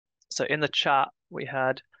So in the chat, we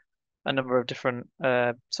had a number of different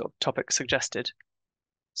sort of topics suggested.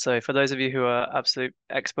 So for those of you who are absolute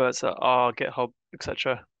experts at R, GitHub,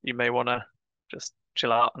 etc., you may want to just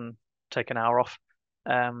chill out and take an hour off.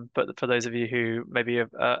 But for those of you who maybe are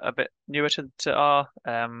a bit newer to R,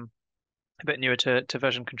 a bit newer to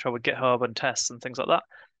version control with GitHub and tests and things like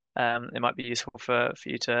that, it might be useful for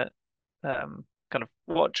you to kind of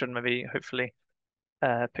watch and maybe hopefully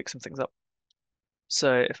pick some things up.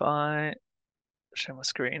 So if I share my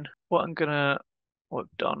screen, what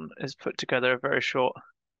I've done is put together a very short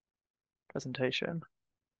presentation,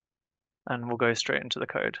 and we'll go straight into the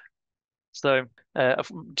code. So I've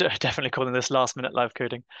definitely calling this last minute live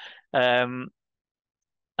coding. Um,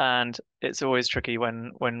 and it's always tricky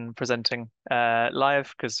when presenting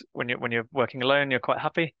live, because when you're working alone, you're quite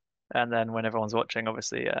happy, and then when everyone's watching,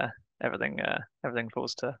 obviously everything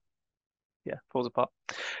falls apart.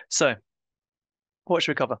 So what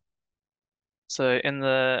should we cover? So in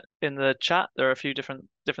the chat, there are a few different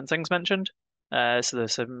things mentioned. So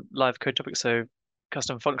there's some live code topics, so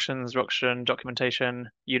custom functions, Ruction, documentation,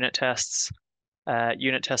 unit tests.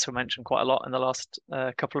 Unit tests were mentioned quite a lot in the last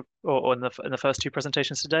couple of, or in the first two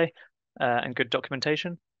presentations today, and good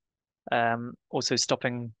documentation. Also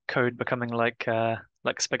stopping code becoming like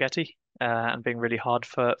spaghetti and being really hard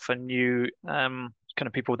for new kind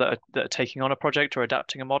of people that are taking on a project or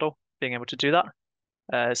adapting a model, being able to do that.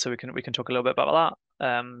 So we can talk a little bit about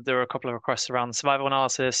that. There are a couple of requests around survival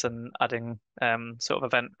analysis and adding sort of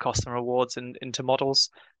event costs and rewards into models.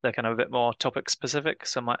 They're kind of a bit more topic specific,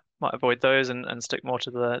 so might avoid those and stick more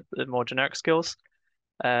to the more generic skills.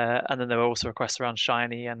 And then there were also requests around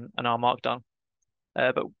Shiny and R Markdown.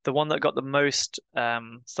 But the one that got the most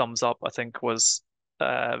thumbs up, I think, was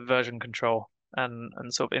version control and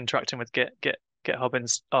sort of interacting with GitHub in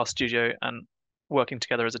R Studio and working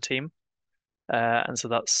together as a team. And so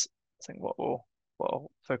that's, I think, what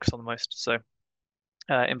we'll focus on the most. So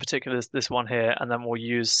in particular, this one here, and then we'll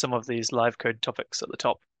use some of these live code topics at the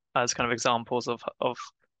top as kind of examples of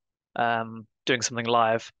doing something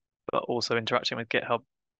live, but also interacting with GitHub,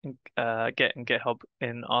 Git and GitHub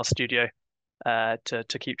in our studio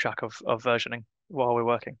to keep track of versioning while we're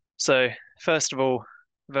working. So first of all,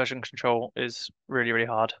 version control is really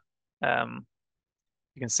hard.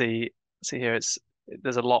 You can see here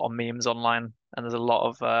there's a lot of memes online, and there's a lot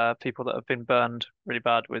of people that have been burned really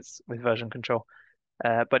bad with version control.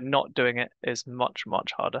 But not doing it is much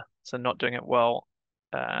harder. So not doing it well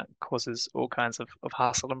causes all kinds of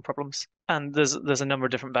hassle and problems. And there's a number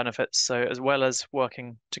of different benefits. So as well as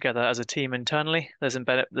working together as a team internally, there's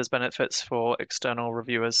benefits for external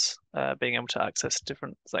reviewers being able to access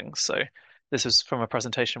different things. So this is from a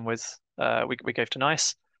presentation we gave to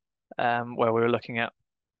NICE, where we were looking at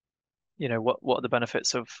what are the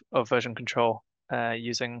benefits of version control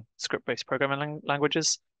using script-based programming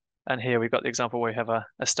languages. And here we've got the example where we have a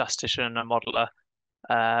statistician, a modeler,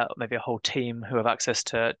 maybe a whole team who have access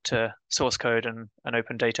to source code and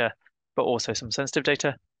open data, but also some sensitive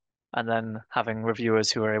data. And then having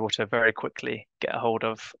reviewers who are able to very quickly get a hold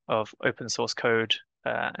of open source code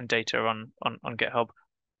and data on GitHub,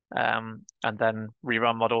 and then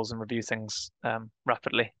rerun models and review things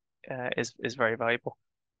rapidly is very valuable.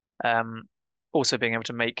 Also being able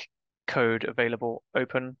to make code available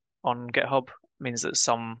open on GitHub means that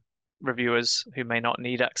some reviewers who may not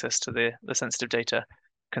need access to the sensitive data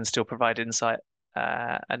can still provide insight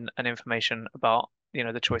and information about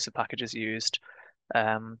the choice of packages used,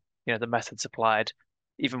 the methods applied.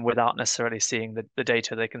 Even without necessarily seeing the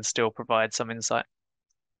data, they can still provide some insight.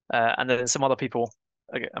 And then some other people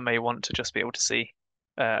may want to just be able to see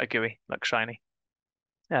a GUI like Shiny.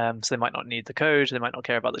 So they might not need the code, they might not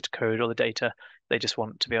care about the code or the data. They just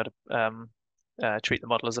want to be able to treat the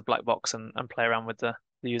model as a black box and play around with the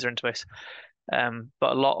user interface.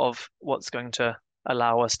 But a lot of what's going to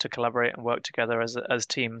allow us to collaborate and work together as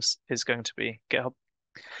teams is going to be GitHub.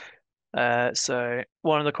 So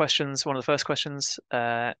one of the first questions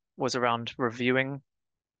was around reviewing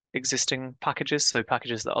existing packages, so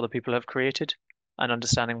packages that other people have created, and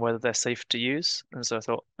understanding whether they're safe to use. And so I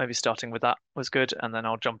thought maybe starting with that was good, and then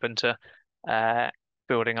I'll jump into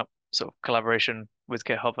building up sort of collaboration with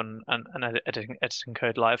GitHub and editing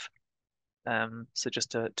code live. So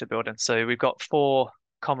just to build in. So we've got 4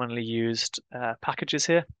 commonly used packages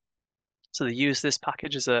here. So the use this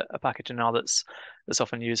package is a package in R that's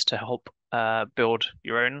often used to help build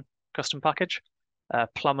your own custom package.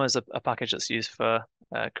 Plumber is a package that's used for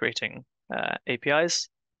creating APIs.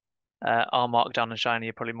 R Markdown and Shiny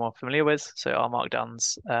you're probably more familiar with. So R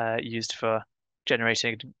Markdown's used for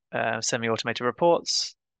generating semi-automated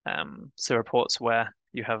reports. So reports where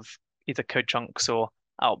you have either code chunks or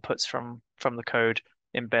outputs from the code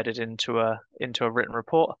embedded into a written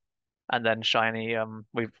report. And then Shiny,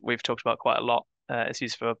 we've talked about quite a lot. It's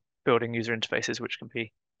used for building user interfaces which can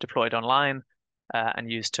be deployed online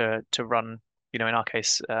and used to run, in our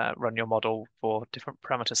case, run your model for different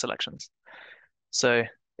parameter selections. So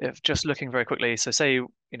if just looking very quickly, so say,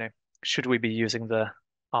 should we be using the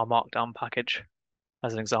R Markdown package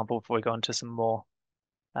as an example before we go into some more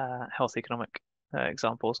health economic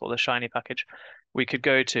examples, or the Shiny package? We could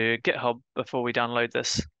go to GitHub before we download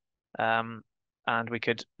this, and we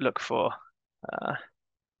could look for, I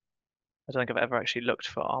don't think I've ever actually looked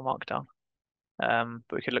for R Markdown, but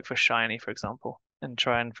we could look for Shiny, for example, and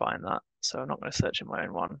try and find that. So I'm not going to search in my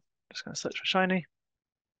own one, I'm just going to search for Shiny.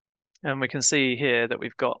 And we can see here that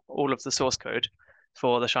we've got all of the source code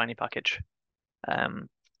for the Shiny package.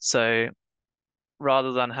 So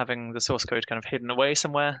rather than having the source code kind of hidden away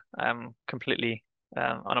somewhere, completely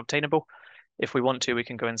unobtainable, if we want to, we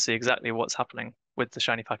can go and see exactly what's happening with the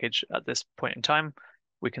Shiny package at this point in time.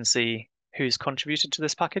 We can see who's contributed to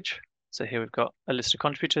this package. So here we've got a list of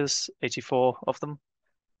contributors, 84 of them.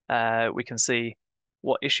 We can see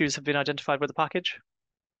what issues have been identified with the package.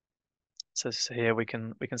 So here we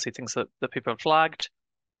can see things that people have flagged,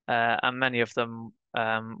 and many of them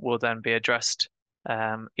will then be addressed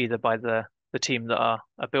either by the team that are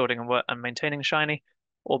building and maintaining Shiny,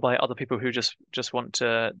 or by other people who just want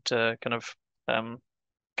to kind of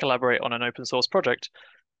collaborate on an open source project,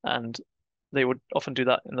 and they would often do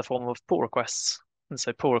that in the form of pull requests. And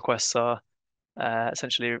so pull requests are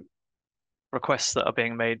essentially requests that are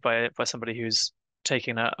being made by somebody who's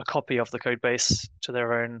taking a copy of the code base to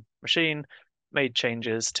their own machine, made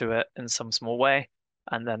changes to it in some small way,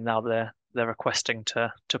 and then now they're requesting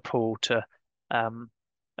to pull to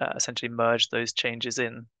essentially merge those changes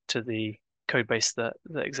in to the code base that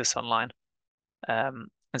exists online. And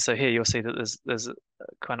so here you'll see that there's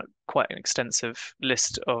kind of quite an extensive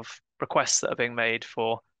list of requests that are being made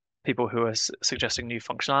for people who are suggesting new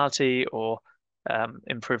functionality, or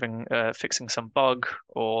improving, fixing some bug,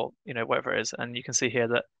 or whatever it is. And you can see here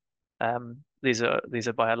that these are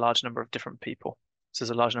by a large number of different people. So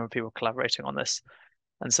there's a large number of people collaborating on this.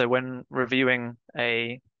 And so when reviewing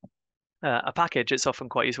a package, it's often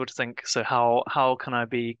quite useful to think, so how can I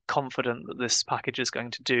be confident that this package is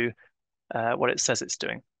going to do what it says it's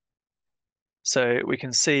doing? So we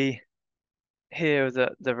can see here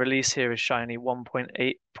that the release here is Shiny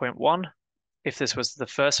 1.8.1. If this was the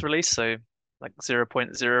first release, so like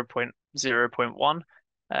 0.0.0.1,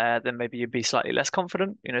 then maybe you'd be slightly less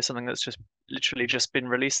confident. Something that's just literally just been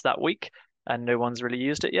released that week and no one's really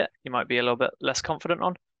used it yet, you might be a little bit less confident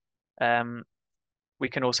on. We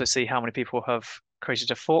can also see how many people have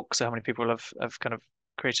created a fork, so how many people have kind of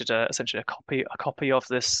created essentially a copy of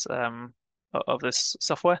this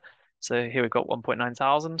software. So here we've got 1.9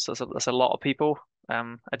 thousand, so that's a lot of people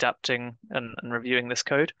adapting and reviewing this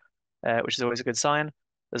code, which is always a good sign.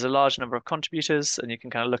 There's a large number of contributors, and you can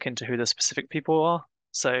kind of look into who the specific people are.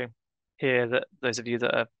 So here, that those of you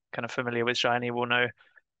that are kind of familiar with Shiny will know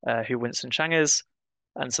who Winston Chang is.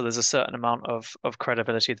 And so there's a certain amount of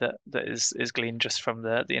credibility that is gleaned just from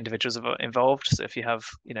the individuals involved. So if you have,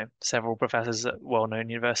 several professors at well-known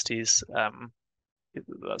universities,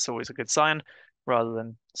 that's always a good sign, rather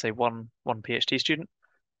than say one PhD student.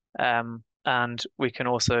 And we can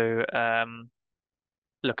also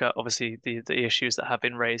look at obviously the issues that have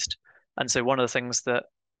been raised. And so one of the things that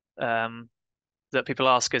that people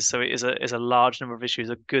ask is, so is a large number of issues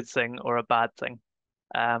a good thing or a bad thing?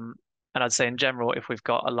 And I'd say in general, if we've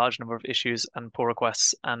got a large number of issues and pull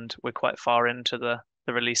requests, and we're quite far into the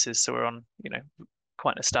releases, so we're on,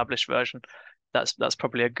 quite an established version, that's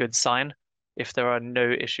probably a good sign. If there are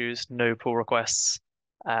no issues, no pull requests,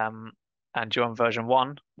 and you're on version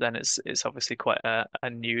 1, then it's obviously quite a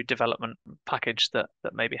new development package that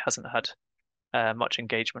maybe hasn't had much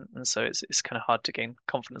engagement, and so it's kind of hard to gain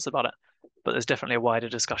confidence about it. But there's definitely a wider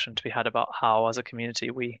discussion to be had about how, as a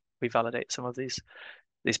community, we validate some of these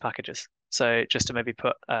packages. So just to maybe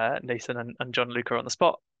put Nathan and John Luca on the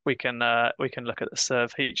spot, we can look at the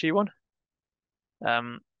Serve-HE one,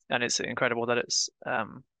 and it's incredible that it's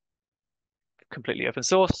completely open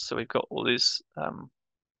source. So we've got all these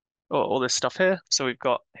all this stuff here. So we've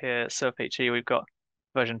got here Serve-HE, we've got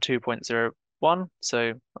version 2.01,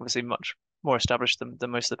 so obviously much more established than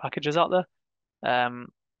most of the packages out there.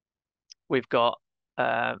 We've got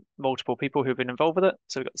multiple people who've been involved with it.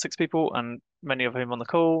 So we've got 6 people, and many of whom on the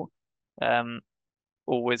call,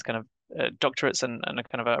 all with kind of doctorates and a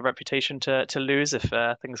kind of a reputation to lose if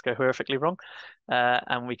things go horrifically wrong.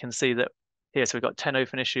 And we can see that here. So we've got 10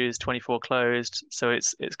 open issues, 24 closed. So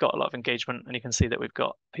it's got a lot of engagement, and you can see that we've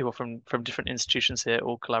got people from different institutions here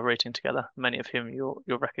all collaborating together, many of whom you'll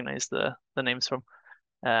recognize the names from.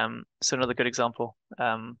 So another good example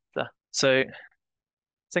there. So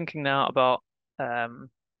thinking now about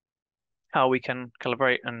how we can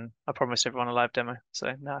collaborate, and I promised everyone a live demo,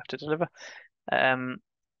 so now I have to deliver. Um,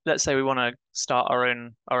 let's say we want to start our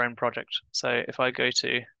own project. So if I go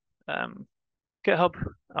to GitHub,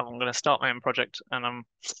 I'm going to start my own project, and I'm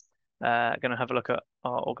going to have a look at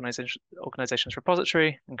our organization's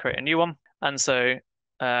repository and create a new one. And so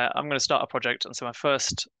I'm going to start a project, and so my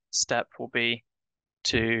first step will be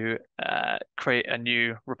to create a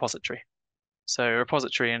new repository. So a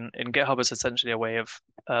repository in GitHub is essentially a way of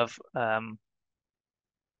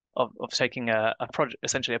taking a project,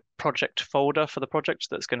 essentially a project folder for the project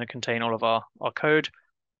that's going to contain all of our code,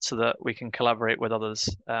 so that we can collaborate with others.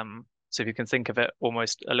 So if you can think of it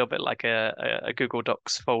almost a little bit like a Google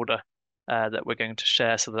Docs folder that we're going to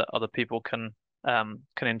share, so that other people can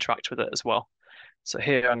interact with it as well. So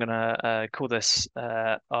here I'm going to call this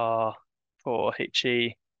R-HTA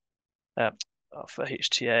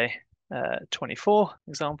 24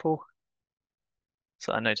 example.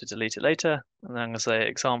 So I know to delete it later, and then I'm going to say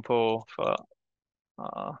example for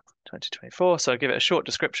 2024. So I give it a short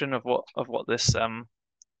description of what this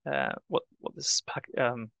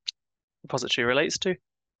repository relates to,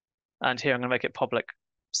 and here I'm going to make it public,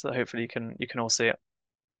 so that hopefully you can all see it.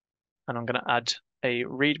 And I'm going to add a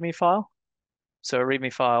README file. So a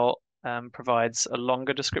README file provides a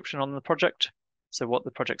longer description on the project, so what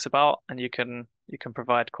the project's about, and you can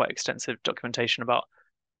provide quite extensive documentation about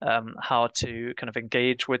how to kind of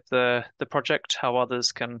engage with the project, how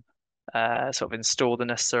others can sort of install the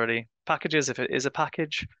necessary packages if it is a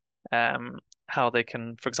package, how they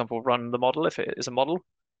can, for example, run the model if it is a model,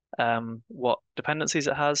 what dependencies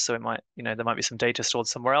it has. So it might, there might be some data stored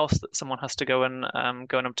somewhere else that someone has to go and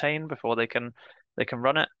obtain before they can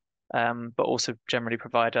run it. But also generally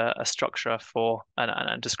provide a structure for and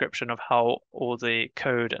a description of how all the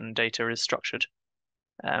code and data is structured.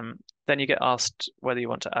 Then you get asked whether you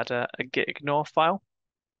want to add a gitignore file.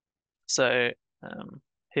 So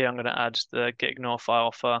here I'm going to add the gitignore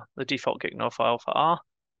file for the default gitignore file for R.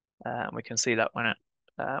 We can see that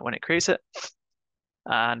when it creates it.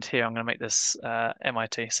 And here I'm going to make this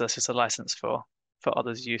MIT. So this is a license for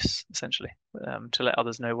others' use, essentially, to let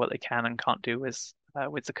others know what they can and can't do with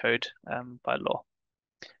the code by law.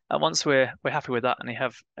 And once we're happy with that and you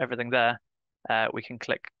have everything there, we can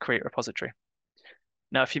click Create Repository.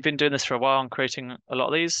 Now, if you've been doing this for a while and creating a lot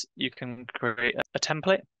of these, you can create a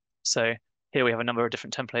template. So here we have a number of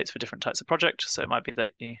different templates for different types of projects. So it might be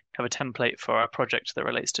that you have a template for a project that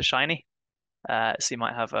relates to Shiny. So you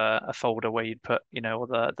might have a folder where you'd put, all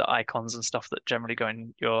the icons and stuff that generally go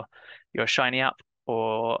in your Shiny app.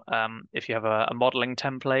 Or if you have a modeling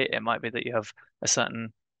template, it might be that you have a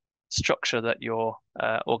certain structure that your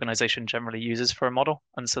organization generally uses for a model.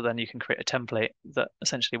 And so then you can create a template that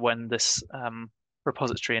essentially, when this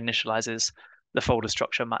repository initializes, the folder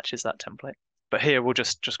structure matches that template. But here we'll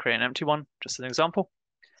just create an empty one, just an example.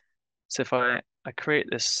 So if I create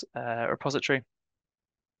this repository,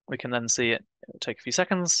 we can then see it. It'll take a few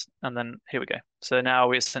seconds, and then here we go. So now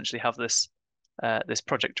we essentially have this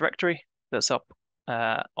project directory that's up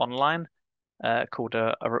online called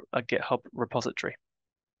a GitHub repository.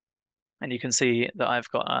 And you can see that I've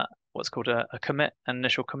got what's called an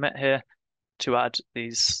initial commit here, to add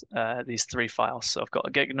these three files. So I've got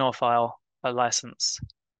a gitignore file, a license,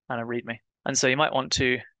 and a README. And so you might want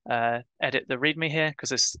to edit the README here, because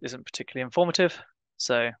this isn't particularly informative.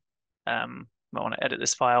 So you might want to edit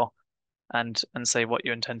this file and say what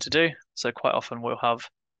you intend to do. So quite often we'll have,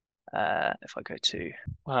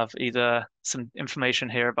 we'll have either some information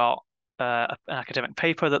here about an academic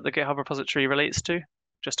paper that the GitHub repository relates to,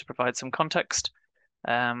 just to provide some context.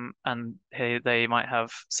 And here they might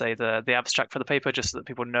have, say, the abstract for the paper, just so that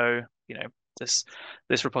people know, this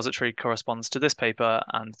repository corresponds to this paper,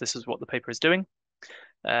 and this is what the paper is doing.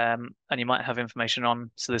 And you might have information on,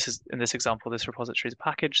 so this is, in this example, this repository is a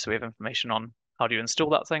package, so we have information on how do you install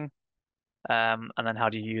that thing, and then how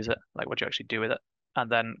do you use it, like what do you actually do with it. And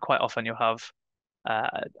then quite often you'll have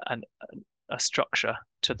a structure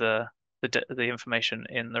to the information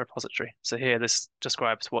in the repository. So here this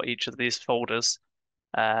describes what each of these folders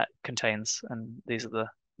contains, and these are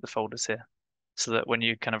the folders here, so that when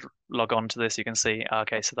you kind of log on to this, you can see,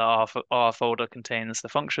 okay, so the R folder contains the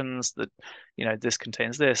functions, that this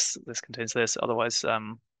contains this contains this. Otherwise,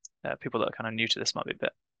 people that are kind of new to this might be a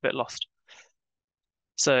bit lost.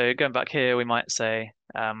 So going back here, we might say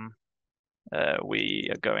we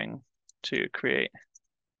are going to create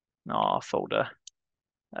in our folder,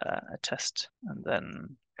 a test, and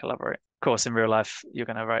then collaborate. Of course, in real life, you're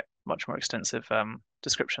going to write much more extensive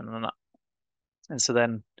description than that. And so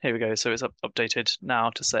then here we go. So it's updated now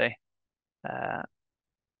to say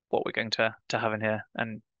what we're going to have in here.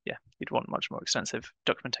 And yeah, you'd want much more extensive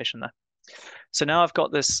documentation there. So now I've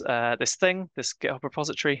got this this GitHub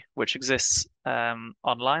repository, which exists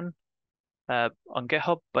online on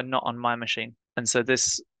GitHub, but not on my machine. And so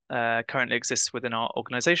this currently exists within our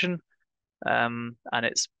organization, and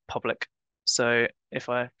it's public. So if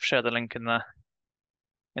I share the link in the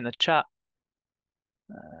chat,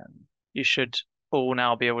 you should all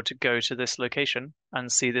now be able to go to this location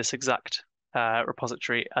and see this exact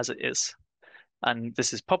repository as it is. And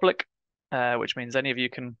this is public, which means any of you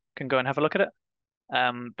can go and have a look at it.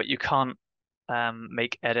 But you can't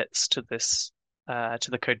make edits to this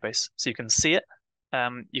to the code base. So you can see it.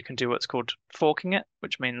 You can do what's called forking it,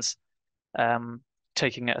 which means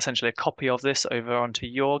taking essentially a copy of this over onto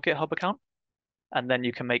your GitHub account, and then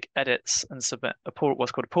you can make edits and submit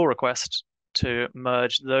what's called a pull request to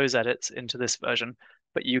merge those edits into this version.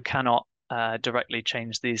 But you cannot directly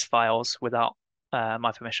change these files without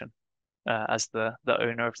my permission as the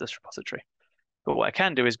owner of this repository. But what I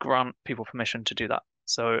can do is grant people permission to do that.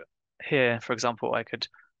 So here, for example, I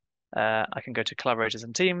can go to collaborators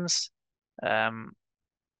and teams.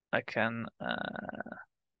 I can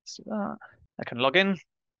let's do that. I can log in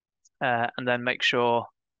and then make sure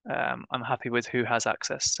I'm happy with who has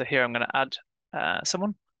access. So here I'm going to add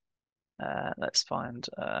someone. Let's find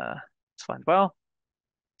Well.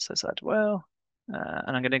 So let's add Well,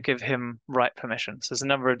 and I'm going to give him write permission. So there's a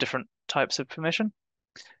number of different types of permission.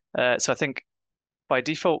 So I think by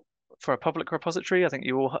default for a public repository, I think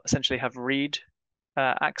you will essentially have read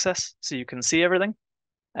access, so you can see everything,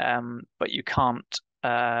 but you can't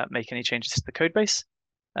make any changes to the code base.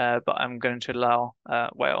 But I'm going to allow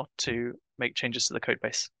Whale to make changes to the code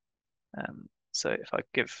base. So if I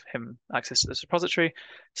give him access to this repository,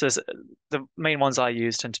 so the main ones I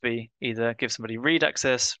use tend to be either give somebody read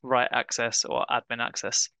access, write access, or admin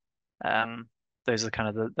access. Those are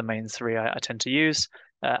kind of the main three I tend to use.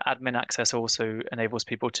 Admin access also enables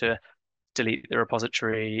people to delete the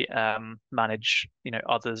repository, manage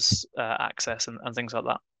others' access and things like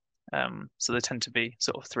that. So they tend to be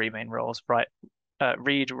sort of three main roles: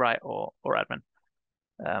 read, write, or admin.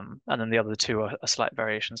 And then the other two are slight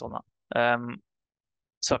variations on that.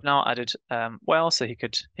 So I've now added Well, so he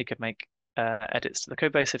could make edits to the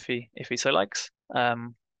code base if he so likes.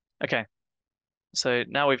 Okay, so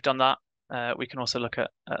now we've done that, we can also look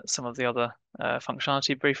at some of the other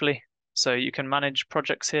functionality briefly. So you can manage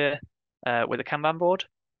projects here with a Kanban board.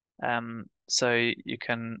 So you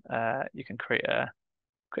can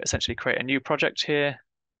essentially create a new project here.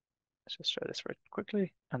 Let's just show this very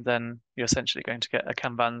quickly, and then you're essentially going to get a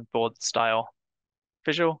Kanban board style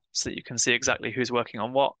visual, so that you can see exactly who's working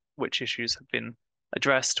on what, which issues have been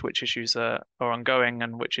addressed, which issues are ongoing,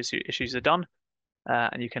 and which issues are done.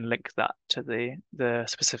 And you can link that to the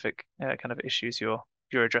specific kind of issues you're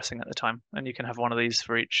addressing at the time, and you can have one of these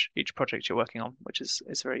for each project you're working on, which is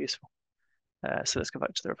very useful. So let's go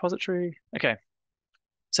back to the repository. Okay,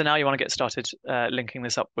 so now you want to get started linking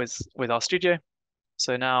this up with RStudio.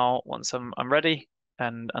 So now once I'm ready,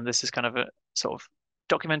 and this is kind of a sort of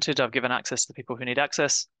documented, I've given access to people who need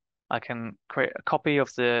access, I can create a copy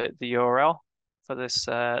of the URL for this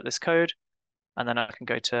this code, and then I can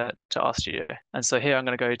go to RStudio. And so here I'm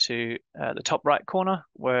going to go to the top right corner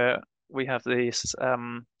where we have this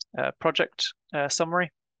project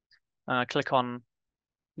summary. And I click on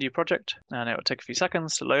new project, and it will take a few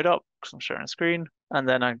seconds to load up because I'm sharing a screen. And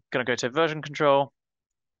then I'm going to go to version control,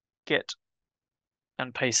 git,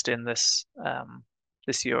 and paste in this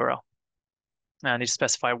this URL. Now I need to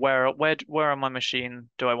specify where on my machine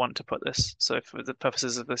do I want to put this. So for the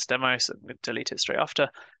purposes of this demo, so I'm going to delete it straight after.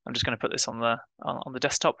 I'm just going to put this on the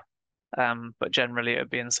desktop, but generally it would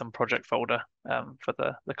be in some project folder for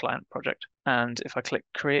the client project. And if I click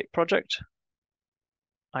create project,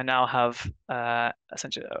 I now have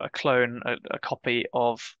essentially a clone, a copy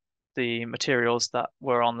of the materials that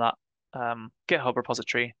were on that GitHub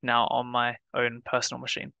repository now on my own personal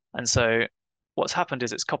machine. And so what's happened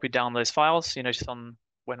is it's copied down those files. You notice on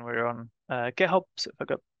when we were on GitHub. So if I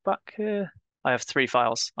go back here, I have three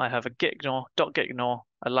files. I have a .gitignore,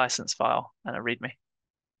 a license file, and a README.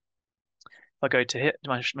 If I go to hit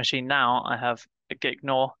my machine now, I have a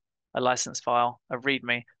gitignore, a license file, a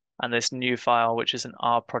README, and this new file, which is an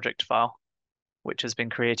R project file, which has been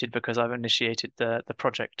created because I've initiated the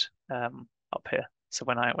project up here. So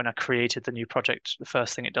when I created the new project, the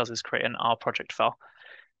first thing it does is create an R project file.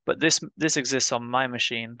 But this exists on my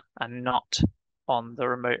machine and not on the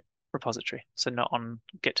remote repository, so not on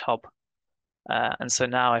GitHub. And so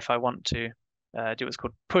now if I want to do what's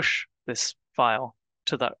called push this file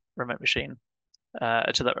to that remote machine,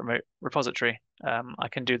 to that remote repository, I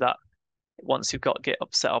can do that. Once you've got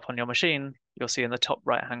GitHub set up on your machine, you'll see in the top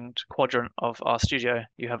right-hand quadrant of RStudio,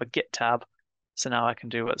 you have a Git tab. So now I can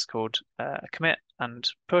do what's called commit and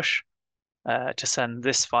push to send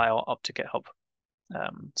this file up to GitHub.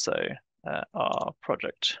 So our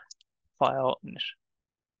project file.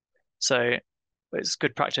 So it's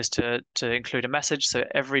good practice to include a message. So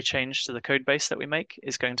every change to the code base that we make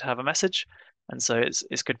is going to have a message. And so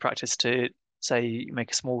it's good practice to say you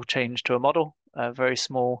make a small change to a model, a very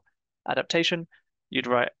small adaptation. You'd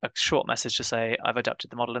write a short message to say, I've adapted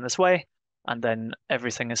the model in this way, and then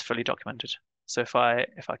everything is fully documented. So if I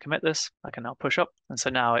commit this, I can now push up. And so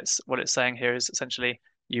now what it's saying here is essentially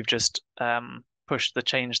you've just pushed the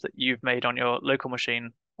change that you've made on your local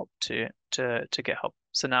machine up to GitHub.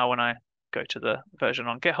 So now when I go to the version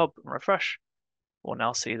on GitHub and refresh, we'll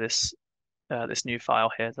now see this this new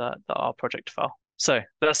file here, the R project file. So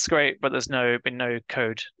that's great, but there's been no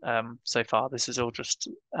code so far. This is all just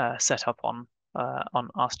set up on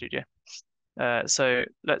RStudio. So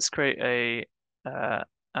let's create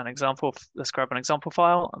an example. Let's grab an example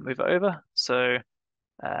file and move it over. So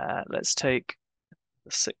let's take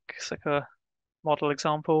the sicker model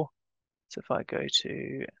example. So if I go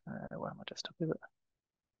to where my desktop is it?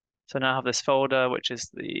 So now I have this folder, which is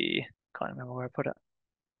can't remember where I put it.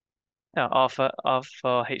 Yeah, R for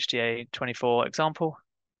HTA 24 example.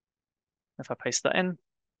 If I paste that in,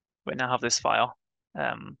 we now have this file,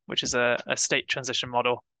 which is a state transition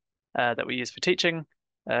model that we use for teaching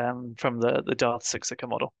from the Darth Six-Sigma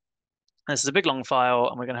model. And this is a big long file,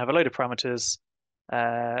 and we're going to have a load of parameters.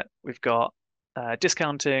 We've got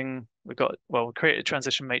discounting. We created a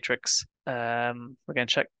transition matrix. We're going to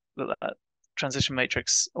check that transition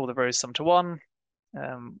matrix, all the rows sum to 1.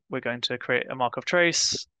 We're going to create a Markov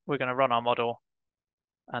trace. We're going to run our model,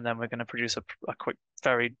 and then we're going to produce a quick,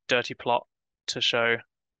 very dirty plot to show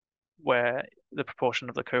where the proportion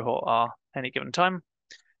of the cohort are any given time.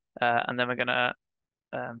 And then we're going to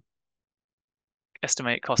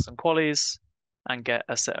estimate cost and qualies and get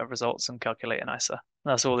a set of results and calculate an ISA.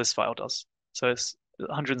 And that's all this file does. So it's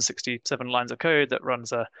 167 lines of code that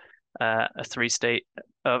runs a four-state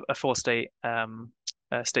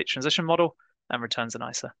state transition model and returns an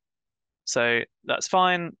ISA. So that's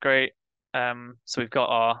fine, great. So we've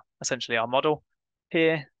got essentially our model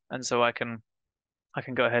here, and so I can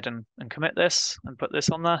go ahead and commit this and put this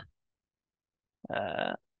on there.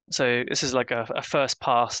 So this is like a first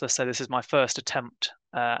pass. Let's say this is my first attempt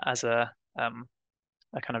as a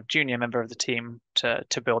kind of junior member of the team to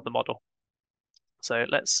build the model. So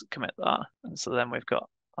let's commit that. And so then we've got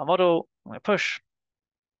our model. I'm going to push,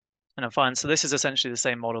 and I'm fine. So this is essentially the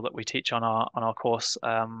same model that we teach on our course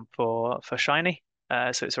for Shiny.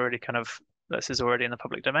 So it's already this is already in the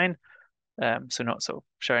public domain. So not sort of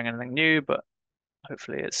showing anything new, but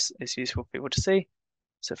hopefully it's useful for people to see.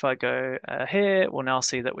 So if I go here, we'll now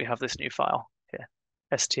see that we have this new file here,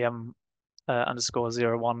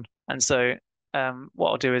 stm_01. And so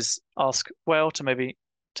what I'll do is ask Whale to maybe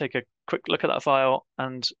take a quick look at that file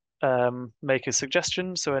and make a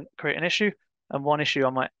suggestion, so create an issue. And one issue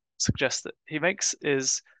I might suggest that he makes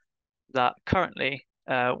is that currently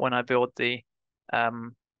when I build the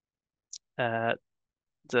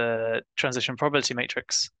transition probability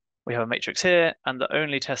matrix, we have a matrix here, and the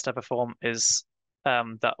only test I perform is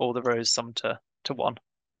that all the rows sum to 1,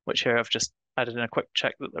 which here I've just added in a quick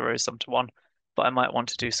check that the rows sum to 1, but I might want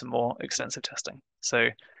to do some more extensive testing.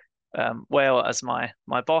 So Whale, as my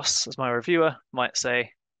boss, as my reviewer, might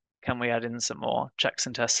say, can we add in some more checks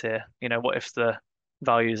and tests here? What if the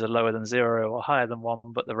values are lower than 0 or higher than 1,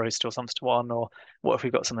 but the row still sums to 1? Or what if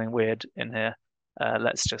we've got something weird in here?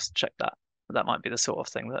 Let's just check that. That might be the sort of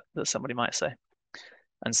thing that somebody might say.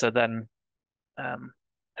 And so then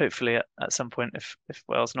hopefully at some point, if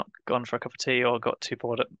Whale's not gone for a cup of tea or got too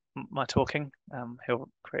bored at my talking, he'll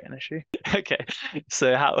create an issue. Okay,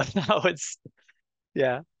 so Howard's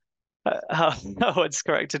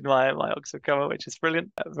corrected my Oxford grammar, which is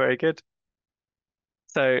brilliant. Very good.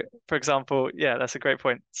 So for example, that's a great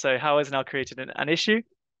point. So Howard's now created an issue.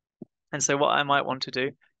 And so what I might want to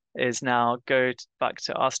do is now go back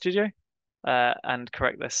to RStudio and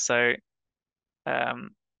correct this. So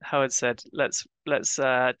Howard said, let's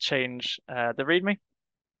change the README.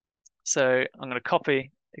 So I'm going to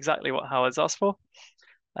copy exactly what Howard's asked for.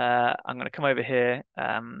 I'm going to come over here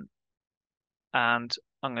and I'm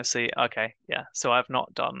going to see, okay, so I've not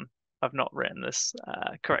written this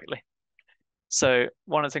correctly. So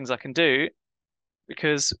one of the things I can do,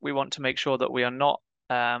 because we want to make sure that we are not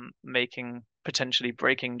making potentially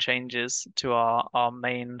breaking changes to our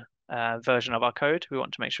main version of our code. We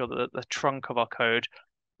want to make sure that the trunk of our code,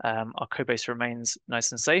 our code base remains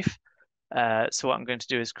nice and safe. So what I'm going to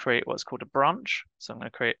do is create what's called a branch. So I'm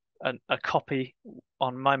going to create a copy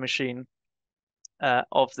on my machine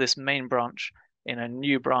of this main branch in a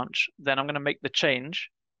new branch. Then I'm going to make the change,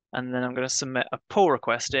 and then I'm going to submit a pull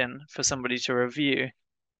request in for somebody to review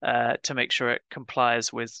to make sure it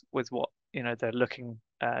complies with what they're looking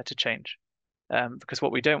to change. Because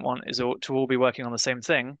what we don't want is to all be working on the same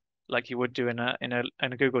thing, like you would do in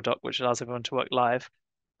a Google Doc, which allows everyone to work live.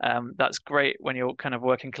 That's great when you're kind of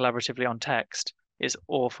working collaboratively on text. It's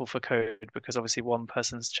awful for code because obviously one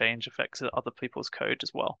person's change affects other people's code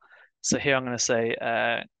as well. So here I'm going to say,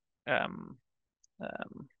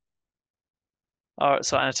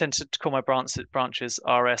 so I tend to call my branches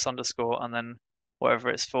rs underscore and then whatever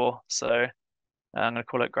it's for. So I'm going to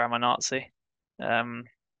call it grammar Nazi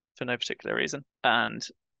for no particular reason. And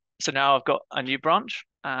so now I've got a new branch,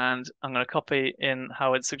 and I'm going to copy in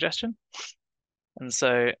Howard's suggestion, and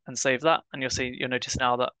save that. And you'll notice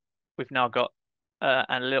now that we've now got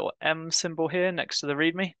a little M symbol here next to the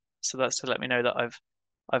README. So that's to let me know that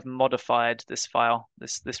I've modified this file,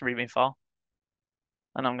 this README file.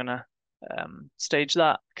 And I'm gonna stage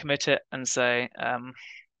that, commit it, and say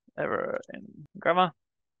error in grammar,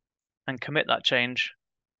 and commit that change,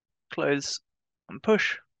 close, and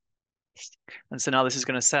push. And so now this is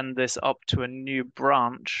going to send this up to a new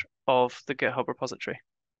branch of the GitHub repository.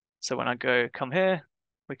 So when I come here,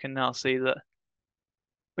 we can now see that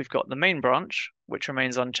we've got the main branch, which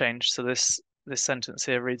remains unchanged. So this sentence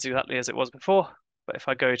here reads exactly as it was before. But if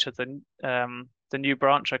I go to the new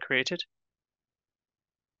branch I created,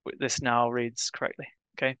 this now reads correctly.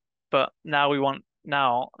 Okay. But now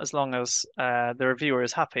as long as the reviewer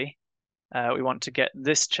is happy, we want to get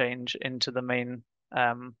this change into the main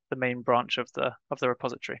branch of the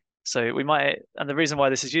repository. So we might, and the reason why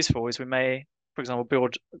this is useful is we may, for example,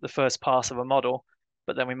 build the first pass of a model,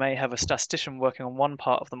 but then we may have a statistician working on one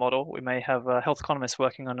part of the model. We may have a health economist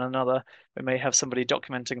working on another. We may have somebody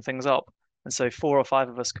documenting things up. And so 4 or 5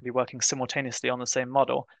 of us could be working simultaneously on the same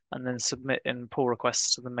model and then submit in pull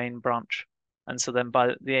requests to the main branch. And so then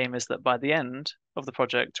the aim is that by the end of the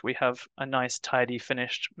project, we have a nice, tidy,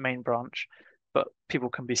 finished main branch, but people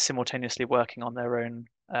can be simultaneously working on their own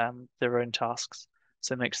tasks.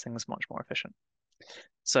 So it makes things much more efficient.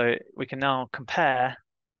 So we can now compare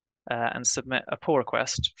and submit a pull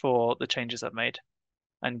request for the changes I've made,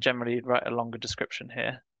 and generally write a longer description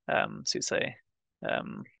here. So you say, I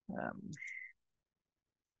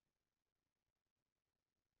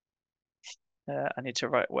need to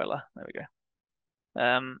write Weller. There we go.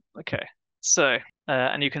 Okay, so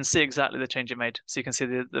and you can see exactly the change you made. So you can see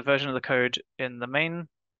the version of the code in the main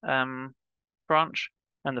branch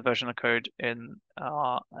and the version of code in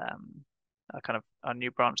our our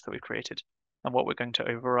new branch that we've created, and what we're going to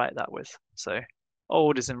overwrite that with. So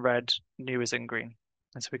old is in red, new is in green.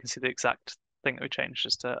 And so we can see the exact thing that we changed,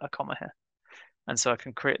 just a comma here. And so I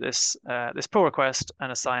can create this pull request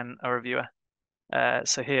and assign a reviewer.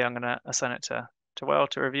 So here I'm going to assign it to Will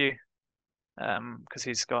to review because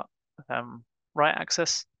he's got write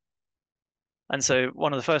access. And so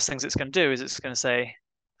one of the first things it's going to do is it's going to say,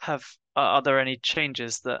 are there any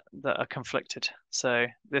changes that are conflicted? So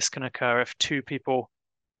this can occur if 2 people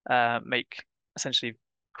essentially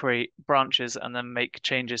create branches and then make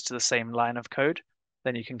changes to the same line of code,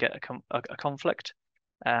 then you can get a conflict.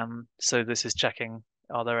 So this is checking,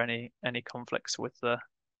 are there any conflicts with the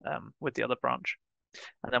other branch?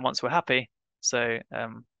 And then once we're happy, so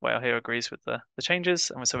Whale here agrees with the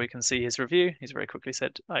changes, and so we can see his review. He's very quickly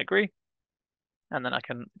said, I agree. And then I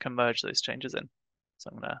can merge those changes in. So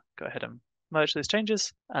I'm going to go ahead and merge those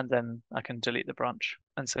changes, and then I can delete the branch.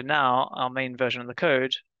 And so now our main version of the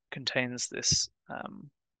code contains this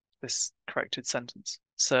corrected sentence.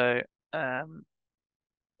 So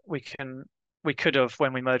we could have,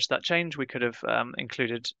 when we merged that change, we could have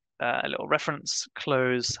included a little reference,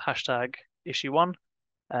 close hashtag issue1,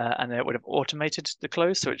 and then it would have automated the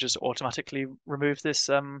close, so it just automatically removed this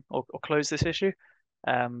or closed this issue.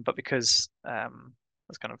 But because I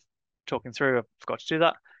was kind of talking through, I forgot to do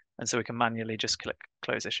that, and so we can manually just click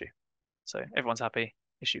close issue. So everyone's happy,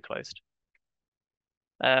 issue closed.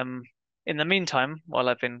 In the meantime, while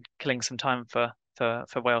I've been killing some time for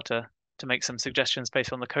Whale to make some suggestions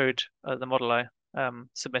based on the code, the model I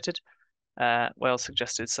submitted, Whale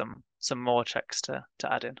suggested some more checks to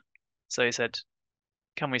add in. So he said,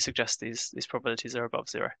 can we suggest these probabilities are above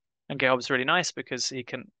 0? And GitHub's really nice because you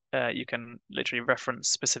can literally reference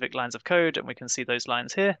specific lines of code, and we can see those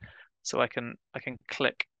lines here. So I can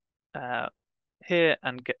click here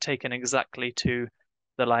and get taken exactly to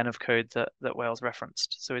the line of code that Wales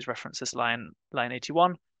referenced. So he's referenced this line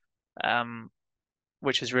 81,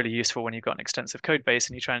 which is really useful when you've got an extensive code base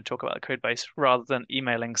and you're trying to talk about the code base rather than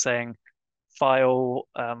emailing saying file,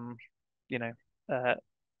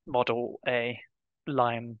 model A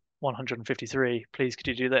line 153, please could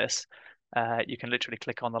you do this? You can literally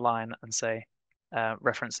click on the line and say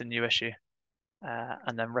reference the new issue,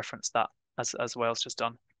 and then reference that as Wales just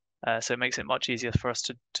done. So it makes it much easier for us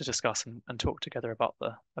to discuss and talk together about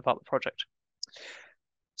the project.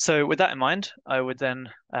 So with that in mind, I would then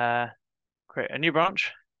create a new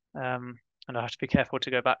branch, and I have to be careful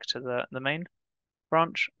to go back to the main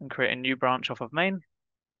branch and create a new branch off of main.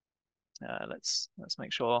 Let's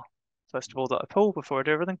make sure first of all that I pull before I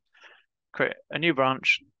do everything. Create a new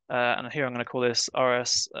branch, and here I'm going to call this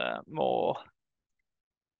RS more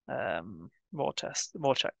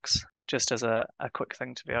checks, just as a quick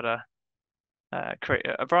thing to be able to create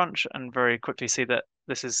a branch and very quickly see that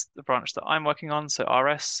this is the branch that I'm working on. So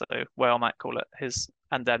RS, so Whale might call it his,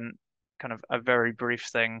 and then kind of a very brief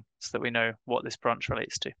thing so that we know what this branch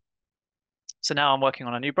relates to. So now I'm working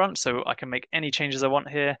on a new branch, so I can make any changes I want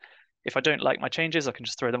here. If I don't like my changes, I can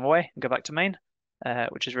just throw them away and go back to main,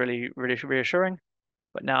 which is really, really reassuring.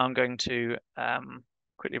 But now I'm going to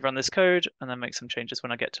quickly run this code and then make some changes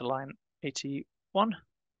when I get to line 81.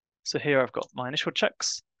 So here I've got my initial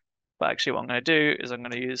checks, but actually what I'm going to do is I'm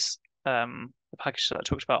going to use the package that I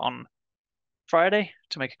talked about on Friday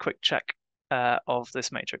to make a quick check of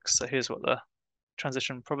this matrix. So here's what the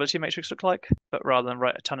transition probability matrix look like, but rather than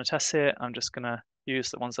write a ton of tests here, I'm just going to use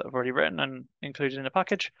the ones that I've already written and included in a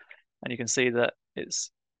package. And you can see that it's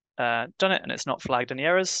done it and it's not flagged any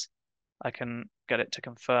errors. I can get it to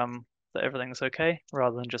confirm that everything's okay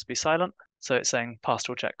rather than just be silent. So it's saying passed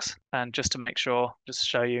all checks. And just to make sure, just to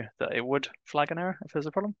show you that it would flag an error if there's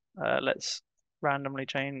a problem, let's randomly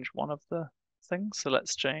change one of the things. So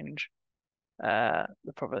let's change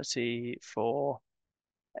the probability for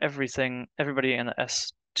everybody in the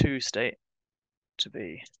S2 state to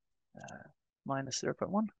be minus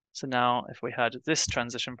 0.1. So now if we had this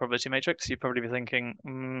transition probability matrix, you'd probably be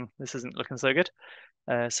thinking, this isn't looking so good.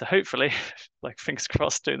 So hopefully, like fingers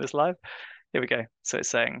crossed doing this live, here we go. So it's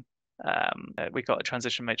saying we got a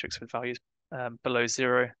transition matrix with values below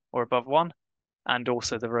 0 or above 1, and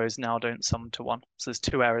also the rows now don't sum to 1. So there's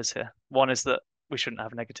two errors here. One is that we shouldn't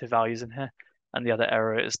have negative values in here, and the other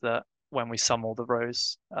error is that when we sum all the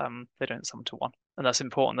rows, they don't sum to 1. And that's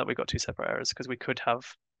important that we got two separate errors because we could have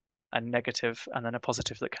a negative and then a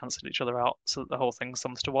positive that cancel each other out so that the whole thing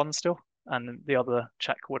sums to 1 still, and the other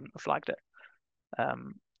check wouldn't have flagged it.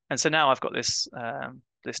 And so now I've got this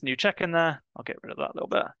this new check in there. I'll get rid of that a little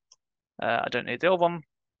bit. I don't need the old one.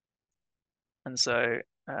 And so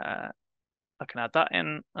I can add that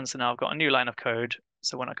in. And so now I've got a new line of code.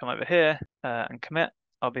 So when I come over here and commit,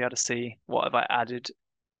 I'll be able to see what have I added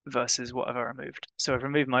versus what have I removed. So I've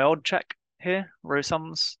removed my old check here, row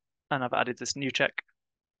sums, and I've added this new check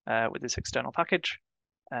with this external package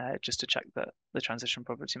just to check that the transition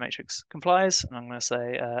probability matrix complies. And I'm going to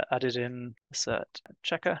say added in assert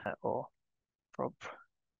checker or prob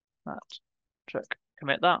that check,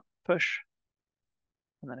 commit that, push.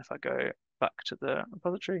 And then if I go back to the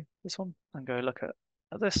repository, this one, and go look at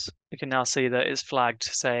this, you can now see that it's flagged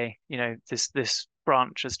to say, this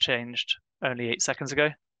branch has changed only 8 seconds ago,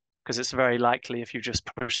 because it's very likely if you just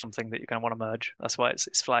push something that you're going to want to merge. That's why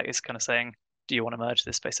it's flagged. It's kind of saying, do you want to merge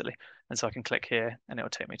this basically? And so I can click here and it will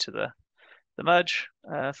take me to the merge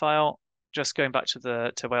file. Just going back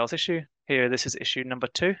to Wales issue here, this is issue number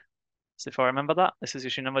 2. So if I remember that, this is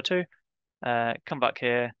issue number 2. Come back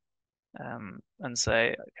here and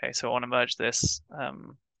say, okay, so I want to merge this.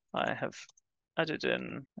 I have added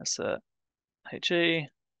in assert HE,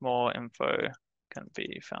 more info can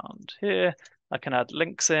be found here. I can add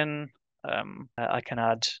links in. I can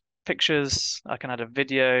add pictures. I can add a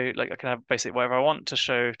video. Like I can have basically whatever I want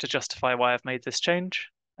to justify why I've made this change.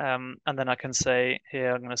 And then I can say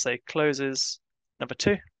here, I'm going to say closes number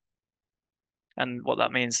 2. And what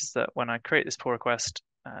that means is that when I create this pull request,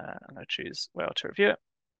 I'm going to choose where to review it.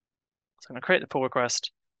 So I'm going to create the pull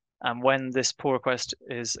request. And when this pull request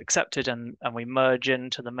is accepted and we merge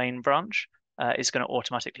into the main branch, it's going to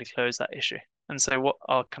automatically close that issue. And so what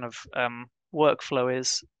our kind of workflow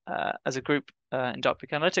is as a group in Dark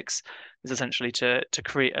Peak Analytics is essentially to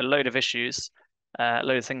create a load of issues, a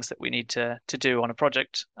load of things that we need to do on a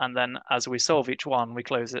project. And then as we solve each one, we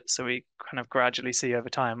close it. So we kind of gradually see over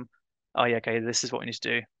time, oh yeah, okay, this is what we need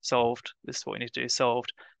to do, solved. This is what we need to do,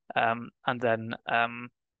 solved. And then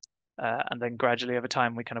gradually over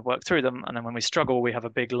time, we kind of work through them. And then when we struggle, we have a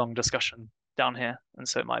big, long discussion down here. And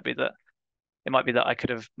so it might be that it might be that I could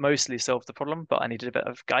have mostly solved the problem, but I needed a bit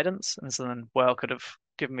of guidance. And so then Whale could have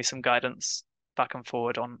given me some guidance back and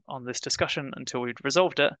forward on this discussion until we'd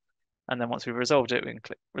resolved it. And then once we've resolved it, we can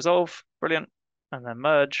click resolve, brilliant, and then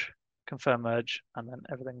merge, confirm merge, and then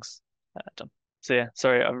everything's done. So yeah,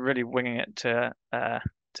 sorry, I'm really winging it to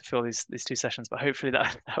fill these two sessions, but hopefully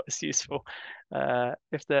that that was useful.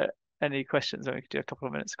 If there are any questions, then we could do a couple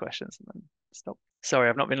of minutes of questions and then stop. Sorry,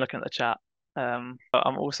 I've not been looking at the chat. But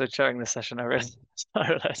I'm also chairing this session, I realize. I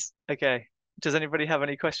realize. Okay. Does anybody have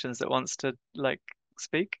any questions that wants to like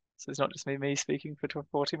speak? So it's not just me speaking for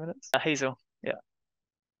 40 minutes. Hazel, yeah.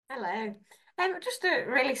 Hello. Just a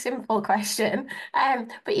really simple question.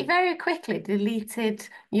 But you very quickly deleted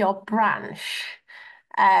your branch.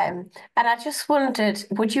 And I just wondered,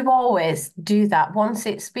 would you always do that once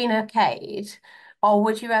it's been okayed, or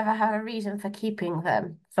would you ever have a reason for keeping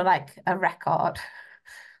them for like a record?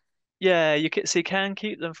 Yeah, you can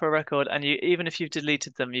keep them for a record, and you even if you've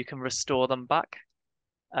deleted them, you can restore them back.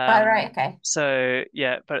 Oh, right, okay. So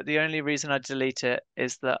yeah, but the only reason I delete it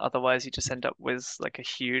is that otherwise you just end up with like a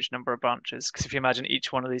huge number of branches. Because if you imagine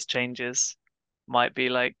each one of these changes might be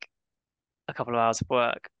like a couple of hours of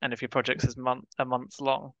work, and if your project is a month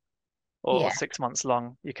long or Yeah, 6 months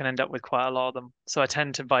long, you can end up with quite a lot of them. So I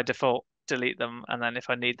tend to by default delete them, and then if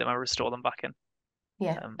I need them, I restore them back in.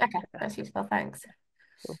 yeah. Okay, Yeah, that's useful. Thanks.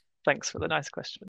 cool. Thanks for the nice question.